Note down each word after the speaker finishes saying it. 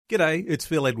G'day, it's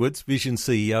Phil Edwards, Vision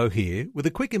CEO here, with a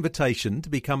quick invitation to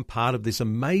become part of this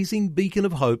amazing beacon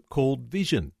of hope called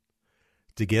Vision.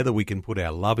 Together we can put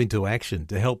our love into action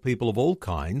to help people of all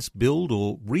kinds build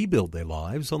or rebuild their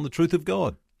lives on the truth of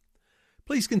God.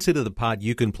 Please consider the part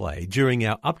you can play during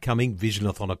our upcoming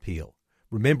Visionathon appeal,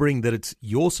 remembering that it's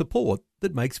your support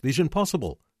that makes Vision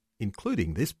possible,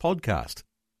 including this podcast.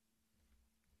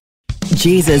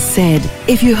 Jesus said,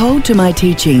 "If you hold to my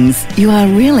teachings, you are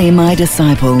really my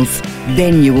disciples.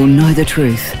 Then you will know the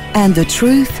truth, and the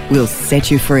truth will set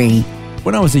you free."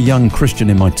 When I was a young Christian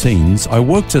in my teens, I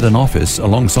worked at an office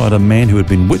alongside a man who had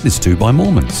been witnessed to by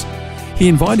Mormons. He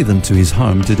invited them to his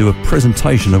home to do a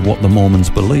presentation of what the Mormons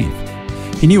believe.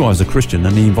 He knew I was a Christian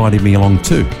and he invited me along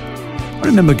too. I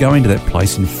remember going to that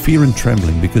place in fear and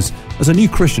trembling because as a new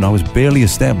Christian I was barely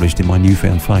established in my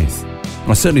newfound faith. And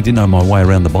I certainly didn't know my way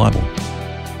around the Bible.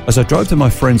 As I drove to my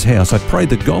friend's house, I prayed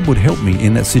that God would help me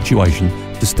in that situation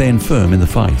to stand firm in the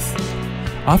faith.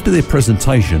 After their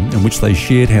presentation, in which they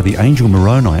shared how the angel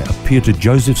Moroni appeared to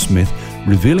Joseph Smith,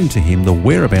 revealing to him the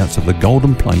whereabouts of the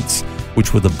golden plates,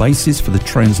 which were the basis for the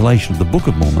translation of the Book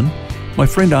of Mormon, my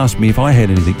friend asked me if I had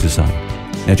anything to say.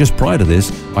 Now, just prior to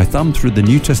this, I thumbed through the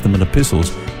New Testament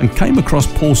epistles and came across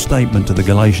Paul's statement to the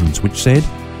Galatians, which said,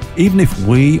 "Even if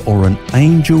we or an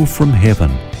angel from heaven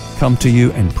come to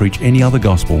you and preach any other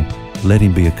gospel, let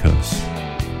him be accursed."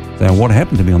 Now, what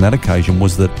happened to me on that occasion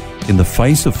was that in the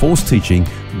face of false teaching,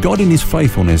 God in his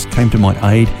faithfulness came to my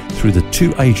aid through the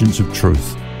two agents of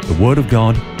truth, the Word of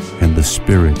God and the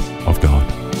Spirit of God.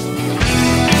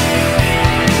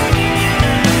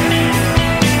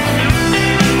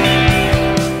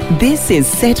 This is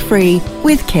Set Free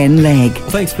with Ken Legg.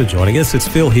 Thanks for joining us. It's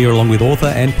Phil here along with author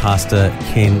and pastor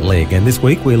Ken Legg. And this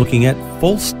week we're looking at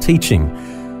false teaching.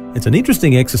 It's an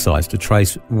interesting exercise to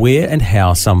trace where and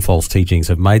how some false teachings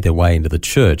have made their way into the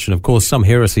church. And of course, some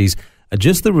heresies are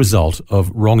just the result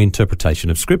of wrong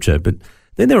interpretation of Scripture. But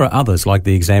then there are others, like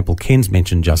the example Ken's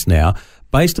mentioned just now,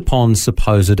 based upon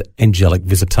supposed angelic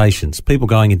visitations, people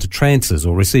going into trances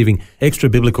or receiving extra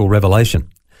biblical revelation.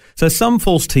 So some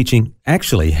false teaching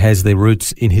actually has their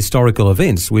roots in historical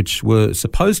events which were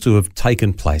supposed to have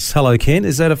taken place. Hello, Ken.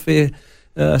 Is that a fair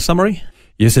summary?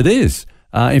 Yes, it is.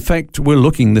 In fact, we're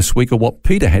looking this week at what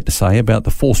Peter had to say about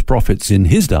the false prophets in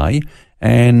his day.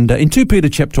 And in 2 Peter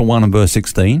chapter 1 and verse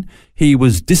 16, he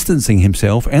was distancing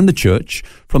himself and the church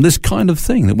from this kind of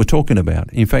thing that we're talking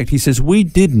about. In fact, he says, "We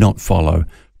did not follow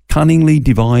cunningly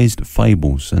devised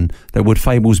fables." And that word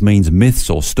fables means myths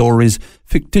or stories,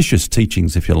 fictitious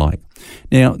teachings, if you like.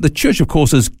 Now, the church, of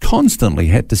course, has constantly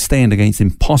had to stand against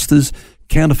imposters,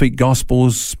 counterfeit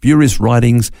gospels, spurious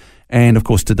writings, and of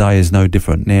course today is no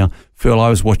different. Now, Phil, I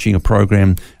was watching a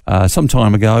program some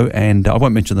time ago, and I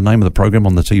won't mention the name of the program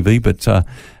on the TV, but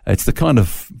it's the kind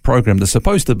of program that's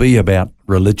supposed to be about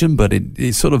religion, but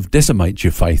it sort of decimates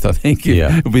your faith, I think.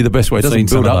 Yeah. It would be the best way. It doesn't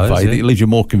build up faith. Yeah. It leaves you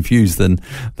more confused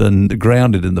than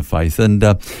grounded in the faith. And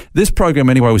this program,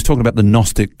 anyway, was talking about the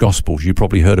Gnostic Gospels. You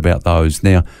probably heard about those.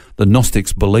 Now, the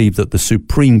Gnostics believed that the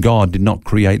supreme God did not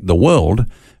create the world,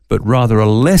 but rather a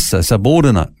lesser,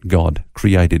 subordinate God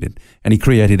created it, and he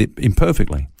created it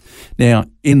imperfectly. Now,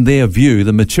 in their view,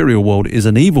 the material world is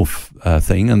an evil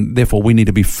thing, and therefore we need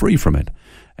to be free from it.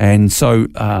 And so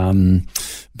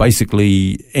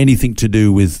basically anything to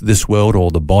do with this world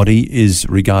or the body is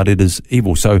regarded as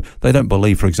evil. So they don't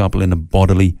believe, for example, in a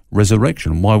bodily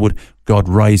resurrection. Why would God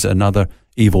raise another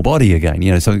evil body again?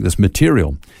 You know, something that's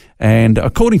material. And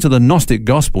according to the Gnostic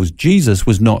Gospels, Jesus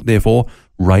was not, therefore,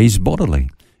 raised bodily.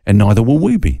 And neither will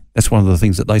we be. That's one of the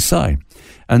things that they say.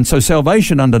 And so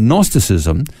salvation under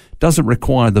Gnosticism doesn't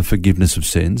require the forgiveness of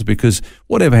sins, because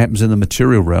whatever happens in the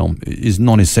material realm is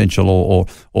non-essential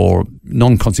or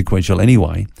non-consequential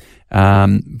anyway.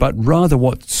 But rather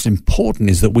what's important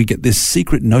is that we get this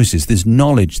secret gnosis, this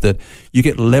knowledge that you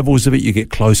get levels of it, you get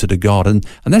closer to God. And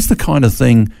that's the kind of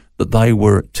thing that they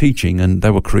were teaching, and they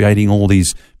were creating all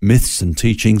these myths and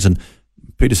teachings. And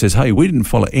Peter says, hey, we didn't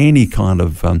follow any kind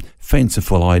of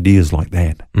fanciful ideas like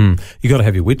that. You got to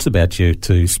have your wits about you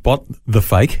to spot the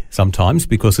fake sometimes,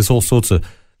 because there's all sorts of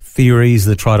theories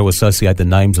that try to associate the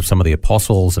names of some of the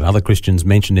apostles and other Christians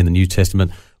mentioned in the New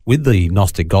Testament with the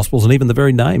Gnostic Gospels, and even the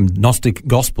very name Gnostic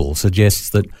Gospel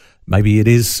suggests that maybe it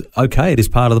is okay, it is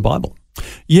part of the Bible.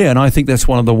 Yeah, and I think that's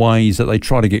one of the ways that they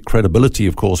try to get credibility,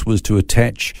 of course, was to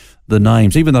attach the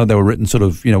names, even though they were written sort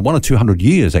of, 100 or 200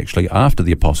 years actually after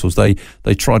the apostles. They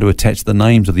try to attach the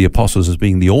names of the apostles as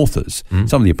being the authors,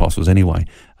 some of the apostles anyway.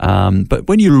 But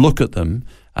when you look at them,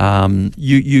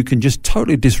 you can just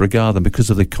totally disregard them because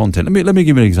of the content. Let me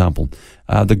give you an example.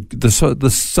 The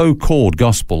so-called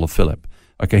Gospel of Philip.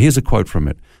 Okay, here's a quote from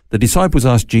it. the disciples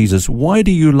asked Jesus, "Why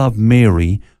do you love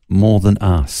Mary more than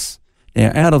us?"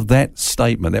 Now, out of that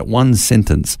statement, that one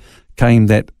sentence, came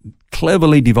that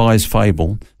cleverly devised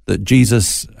fable that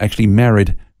Jesus actually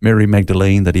married Mary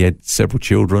Magdalene, that he had several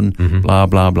children, blah,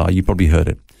 blah, blah. You probably heard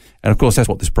it. And, of course, that's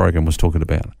what this program was talking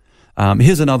about.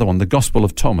 Here's another one, the Gospel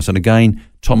of Thomas. And, again,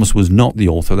 Thomas was not the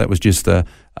author. That was just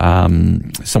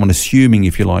someone assuming,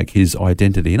 if you like, his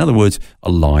identity. In other words, a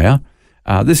liar.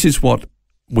 This is what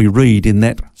we read in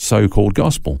that so-called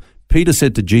gospel. Peter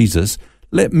said to Jesus,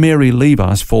 "Let Mary leave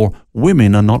us, for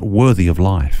women are not worthy of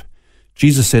life."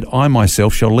 Jesus said, "I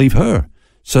myself shall leave her,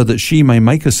 so that she may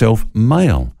make herself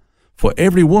male. For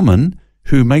every woman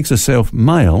who makes herself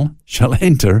male shall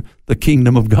enter the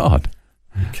kingdom of God."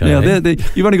 Okay. Now,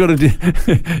 you've only got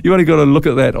to look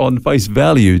at that on face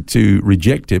value to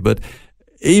reject it. But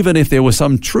even if there was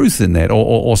some truth in that,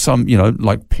 or some,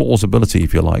 like plausibility,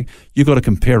 if you like, you've got to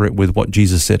compare it with what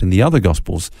Jesus said in the other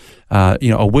Gospels. Are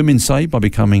women saved by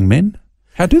becoming men?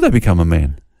 How do they become a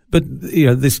man? But,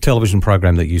 this television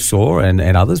program that you saw and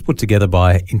others put together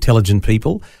by intelligent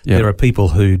people, There are people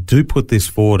who do put this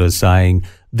forward as saying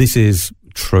this is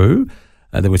true.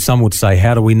 Some would say,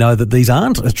 how do we know that these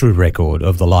aren't a true record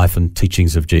of the life and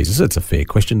teachings of Jesus? It's a fair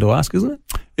question to ask, isn't it?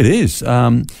 It is.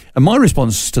 And my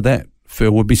response to that,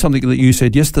 Phil, would be something that you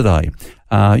said yesterday.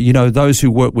 Those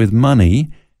who work with money,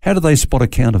 how do they spot a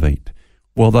counterfeit?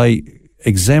 Well, they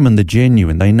examine the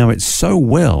genuine. They know it so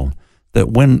well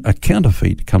that when a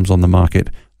counterfeit comes on the market,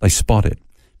 they spot it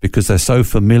because they're so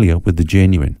familiar with the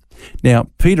genuine. Now,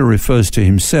 Peter refers to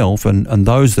himself and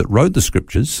those that wrote the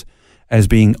scriptures as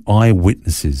being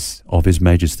eyewitnesses of his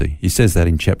majesty. He says that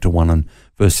in chapter 1 and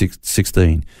verse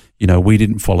 16. We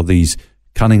didn't follow these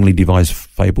cunningly devised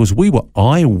fables. We were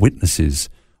eyewitnesses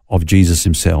of Jesus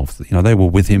himself. They were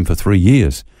with him for 3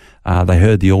 years. They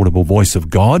heard the audible voice of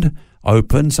God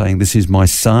open, saying, "This is my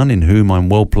son in whom I'm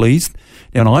well pleased."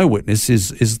 Now, an eyewitness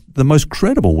is the most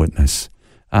credible witness.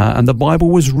 And the Bible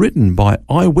was written by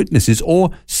eyewitnesses or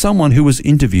someone who was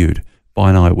interviewed by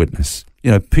an eyewitness.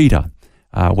 Peter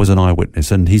was an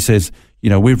eyewitness, and he says,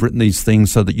 we've written these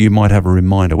things so that you might have a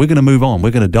reminder. We're going to move on.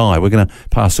 We're going to die. We're going to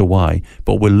pass away.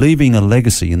 But we're leaving a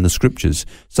legacy in the scriptures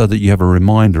so that you have a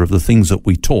reminder of the things that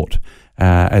we taught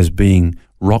as being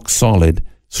rock solid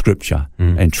scripture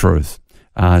and truth.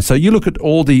 So you look at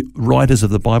all the writers of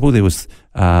the Bible. There was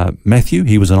Matthew,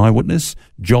 he was an eyewitness.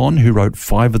 John, who wrote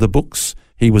 5 of the books,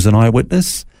 he was an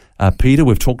eyewitness. Peter,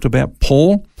 we've talked about.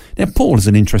 Paul. Now, Paul is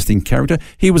an interesting character.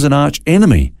 He was an arch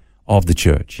enemy of the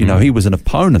church. He was an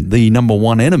opponent, the number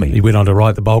one enemy. He went on to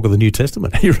write the bulk of the New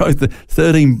Testament. He wrote the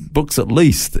 13 books at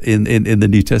least in the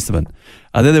New Testament.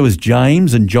 Then there was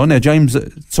James and John. Now, not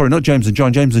James and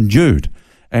John, James and Jude.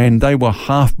 And they were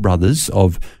half-brothers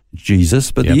of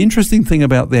Jesus. But the interesting thing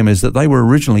about them is that they were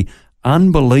originally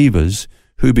unbelievers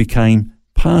who became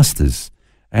pastors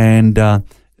and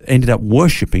ended up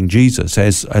worshipping Jesus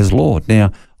as Lord.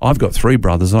 Now, I've got 3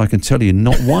 brothers, and I can tell you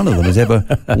not one of them has ever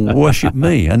worshipped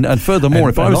me. And furthermore,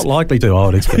 if I was not likely to, I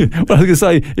would expect. Well, I was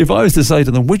going to say, if I was to say to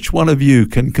them, which one of you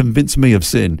can convince me of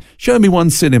sin? Show me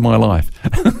one sin in my life.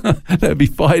 They'd be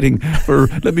fighting for,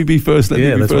 let me be first, let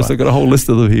me be first. Right. I've got a whole list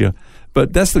of them here.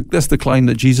 But that's the claim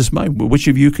that Jesus made. Which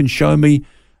of you can show me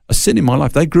a sin in my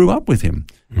life? They grew up with him,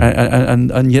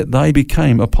 and yet they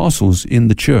became apostles in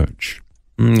the church.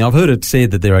 I've heard it said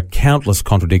that there are countless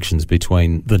contradictions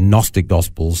between the Gnostic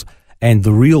Gospels and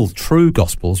the real true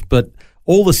Gospels, but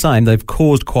all the same, they've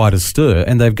caused quite a stir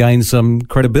and they've gained some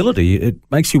credibility. It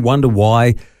makes you wonder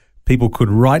why people could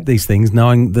write these things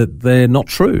knowing that they're not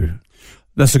true.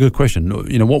 That's a good question.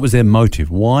 What was their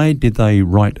motive? Why did they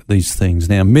write these things?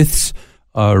 Now, myths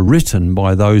are written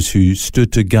by those who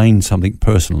stood to gain something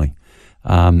personally,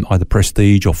 either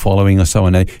prestige or following or so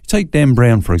on. Now, take Dan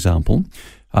Brown, for example.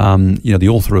 The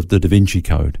author of the Da Vinci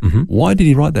Code. Mm-hmm. Why did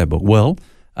he write that book? Well,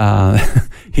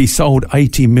 he sold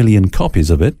 80 million copies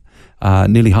of it,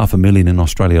 nearly 500,000 in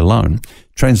Australia alone,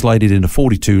 translated into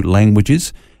 42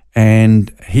 languages,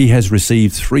 and he has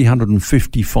received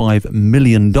 $355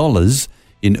 million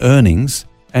in earnings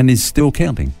and is still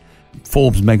counting.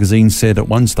 Forbes magazine said at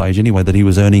one stage anyway that he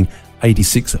was earning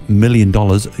 $86 million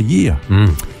a year.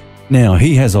 Now,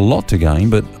 he has a lot to gain,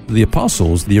 but the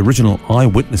apostles, the original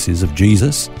eyewitnesses of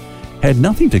Jesus, had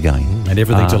nothing to gain. And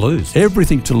everything to lose.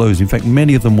 Everything to lose. In fact,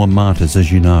 many of them were martyrs,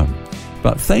 as you know.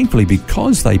 But thankfully,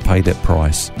 because they paid that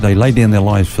price, they laid down their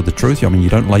lives for the truth. I mean, you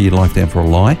don't lay your life down for a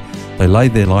lie. They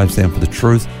laid their lives down for the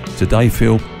truth. Today,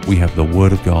 Phil, we have the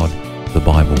Word of God, the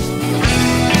Bible.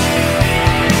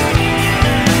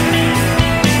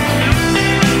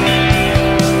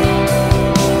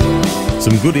 Some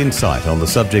some good insight on the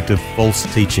subject of false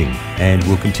teaching, and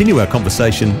we'll continue our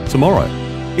conversation tomorrow.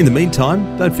 In the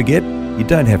meantime, don't forget, you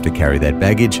don't have to carry that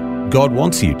baggage. God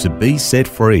wants you to be set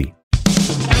free.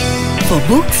 For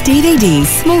books, DVDs,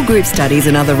 small group studies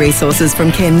and other resources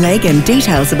from Ken Legg and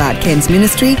details about Ken's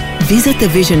ministry, visit the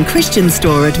Vision Christian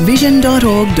store at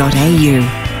vision.org.au.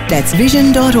 That's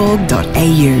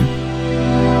vision.org.au.